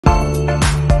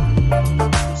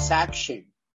section.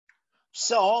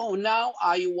 So now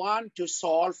I want to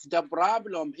solve the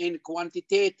problem in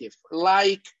quantitative,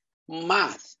 like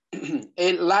math,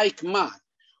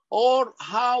 or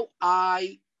how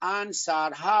I answer,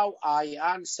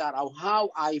 or how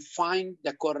I find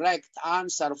the correct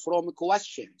answer from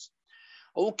questions.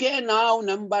 Okay, now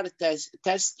number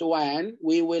test one,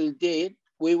 we will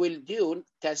do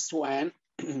test one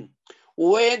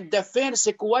with the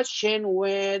first question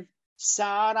with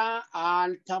Sarah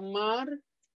Al-Tamar.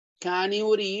 Can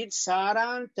you read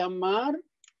Sarah Al-Tamar?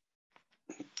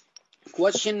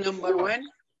 Question number one,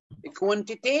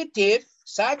 quantitative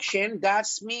section,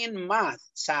 that's mean math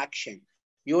section,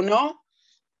 you know?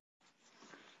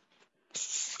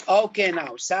 Okay,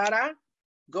 now Sarah,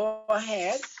 go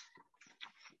ahead.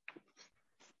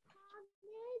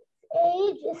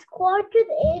 Age is quarter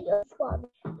the age of his father.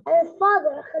 And his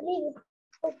father, Khalid,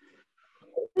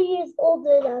 is 3 years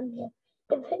older than him.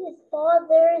 If his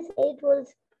father's age was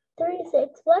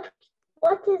 36, what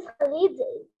is Khalid's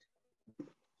age?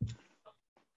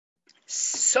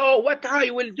 So what I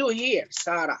will do here,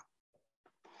 Sarah,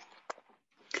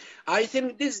 I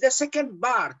think this is the second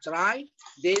part, right?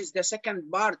 This is the second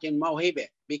part in Mawhiba,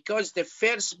 because the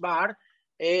first part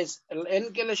is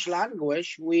English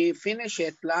language. We finish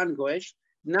it language.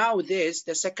 Now this,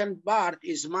 the second part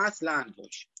is math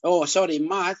language. Oh, sorry,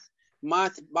 math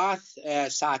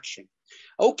section.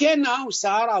 Okay, now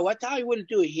Sarah, what I will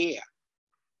do here?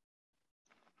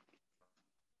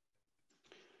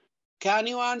 Can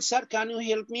you answer? Can you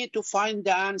help me to find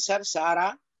the answer,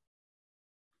 Sarah?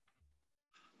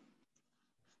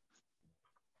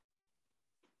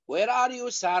 Where are you,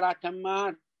 Sarah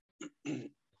Tamar?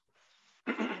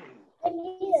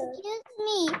 Excuse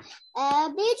me,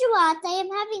 page what? I am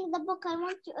having the book. I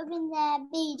want to open the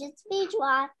page. It's page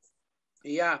what?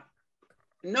 Yeah.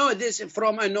 No, this is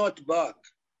from a notebook.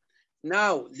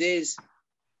 Now this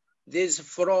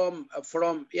from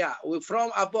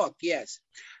a book, yes.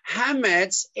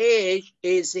 Hamid's age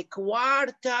is a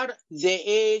quarter the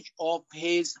age of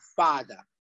his father.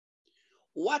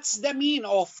 What's the mean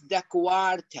of the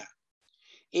quarter?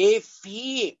 If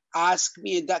he asked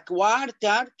me the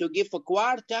quarter, to give a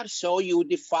quarter, so you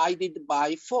divide it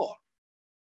by 4.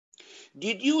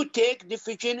 Did you take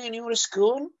division in your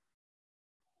school?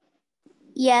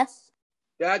 Yes.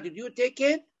 Yeah, did you take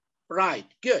it? Right,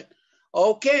 good.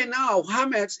 Okay, now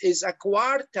Hamid is a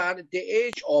quarter the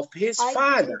age of his father.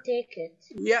 I didn't take it.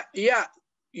 Yeah.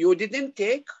 You didn't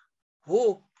take?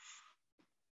 Who?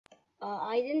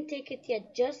 I didn't take it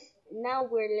yet. Just now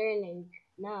we're learning.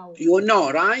 Now. You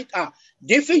know, right?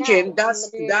 Division,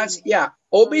 that's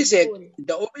opposite.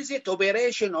 The opposite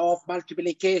operation of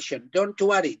multiplication. Don't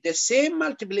worry. The same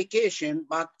multiplication,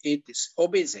 but it is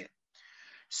opposite.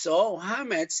 So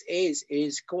Hamid's age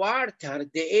is quarter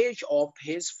the age of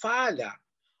his father,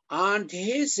 and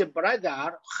his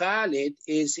brother Khalid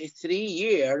is 3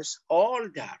 years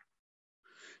older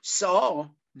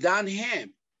than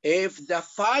him. If the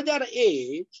father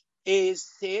age is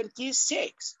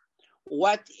 36,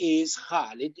 what is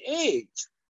Khalid's age?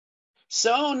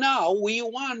 So now we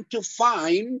want to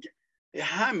find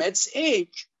Hamid's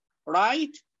age,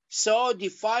 right? So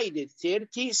divided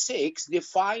 36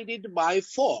 divided by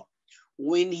 4.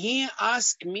 When he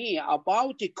asked me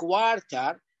about a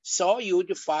quarter, so you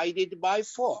divide it by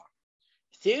 4.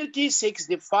 36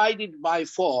 divided by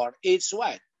 4 is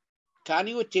what? Can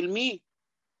you tell me?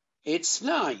 It's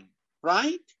 9,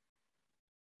 right?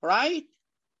 Right?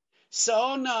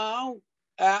 So now,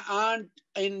 and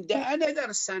in the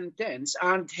another sentence,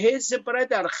 and his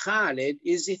brother Khalid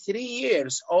is 3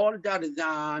 years older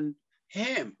than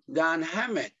him, than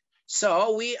Hamid.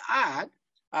 So we add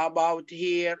about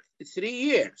here 3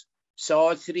 years.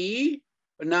 So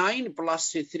 9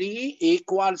 plus 3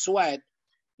 equals what?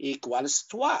 Equals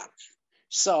 12.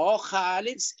 So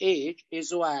Khalid's age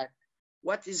is what?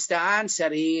 What is the answer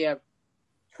here?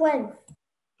 12.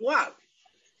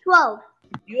 12.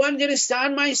 You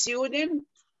understand, my student?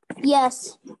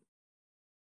 Yes.